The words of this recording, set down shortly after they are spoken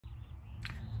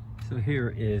So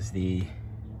here is the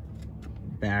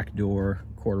back door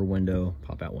quarter window,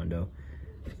 pop-out window.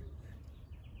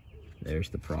 There's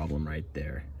the problem right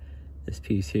there. This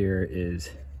piece here is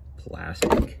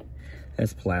plastic.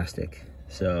 That's plastic.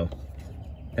 So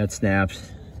that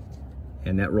snaps,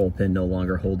 and that roll pin no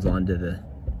longer holds on to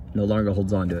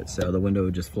it. So the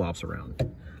window just flops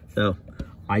around. So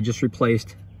I just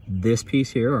replaced this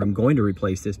piece here, or I'm going to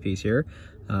replace this piece here.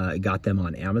 I got them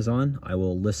on Amazon. I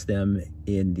will list them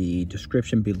in the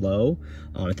description below.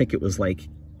 I think it was like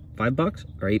 $5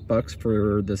 or $8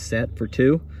 for the set for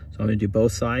two. So I'm gonna do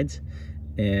both sides.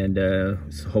 And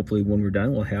so hopefully when we're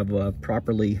done, we'll have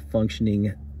properly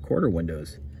functioning quarter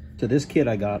windows. So this kit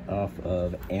I got off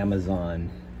of Amazon.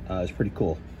 It's pretty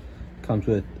cool. Comes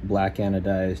with black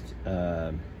anodized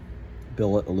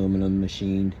billet aluminum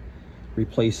machined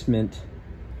replacement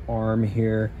arm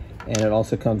here. And it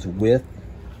also comes with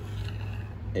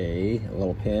a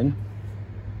little pin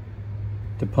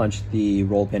to punch the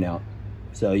roll pin out.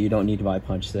 So you don't need to buy a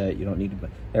punch set. You don't need to buy,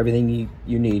 everything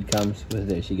you need comes with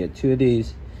this. You get two of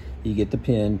these. You get the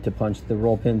pin to punch the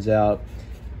roll pins out.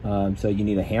 So you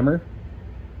need a hammer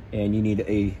and you need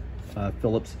a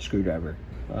Phillips screwdriver.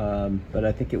 But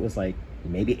I think it was like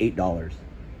maybe $8.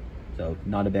 So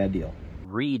not a bad deal.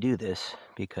 Redo this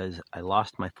because I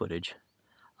lost my footage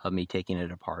of me taking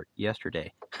it apart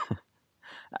yesterday.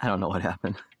 I don't know what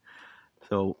happened.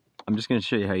 So I'm just going to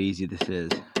show you how easy this is.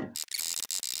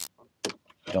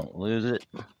 Don't lose it.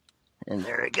 And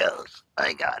there it goes.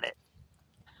 I got it.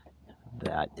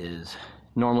 That is,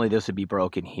 normally this would be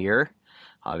broken here.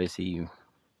 Obviously you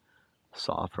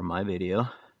saw from my video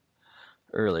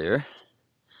earlier.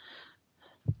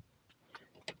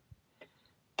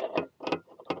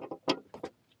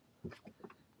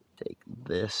 Take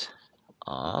this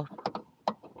off.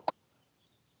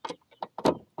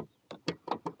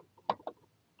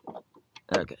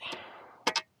 Okay.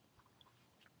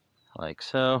 Like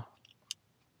so.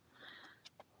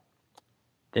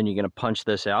 Then you're going to punch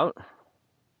this out.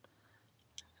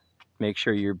 Make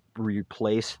sure you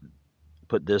replace,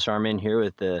 put this arm in here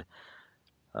with the,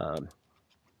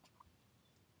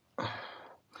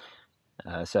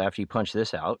 so after you punch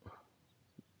this out,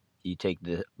 you take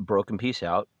the broken piece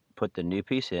out, put the new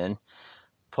piece in,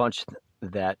 punch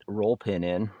that roll pin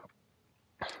in.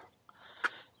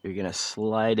 You're going to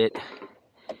slide it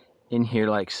in here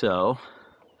like so.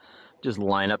 Just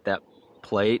line up that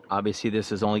plate. Obviously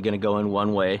this is only going to go in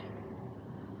one way.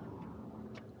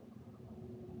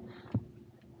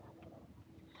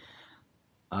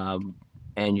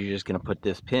 And you're just going to put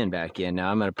this pin back in.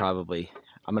 Now I'm going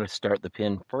to start the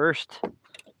pin first. And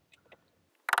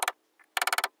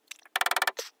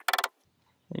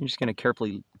you're just going to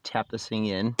carefully tap this thing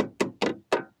in.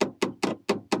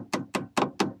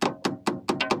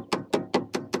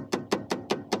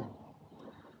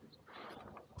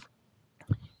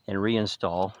 And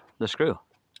reinstall the screw.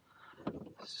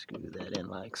 Screw that in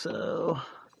like so.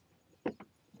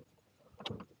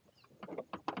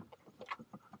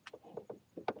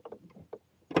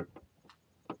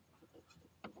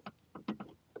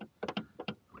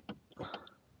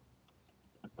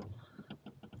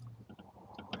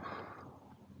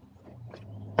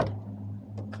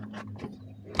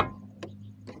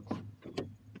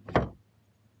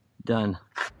 Done.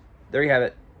 There you have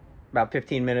it. About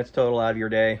 15 minutes total out of your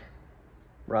day,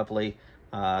 roughly.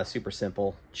 Super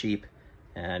simple, cheap,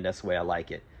 and that's the way I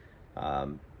like it. I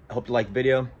hope you liked the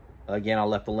video. Again, I'll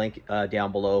left the link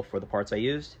down below for the parts I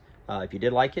used. If you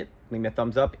did like it, leave me a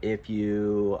thumbs up. If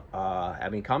you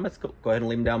have any comments, go ahead and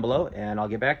leave them down below, and I'll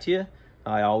get back to you.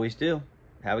 I always do.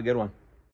 Have a good one.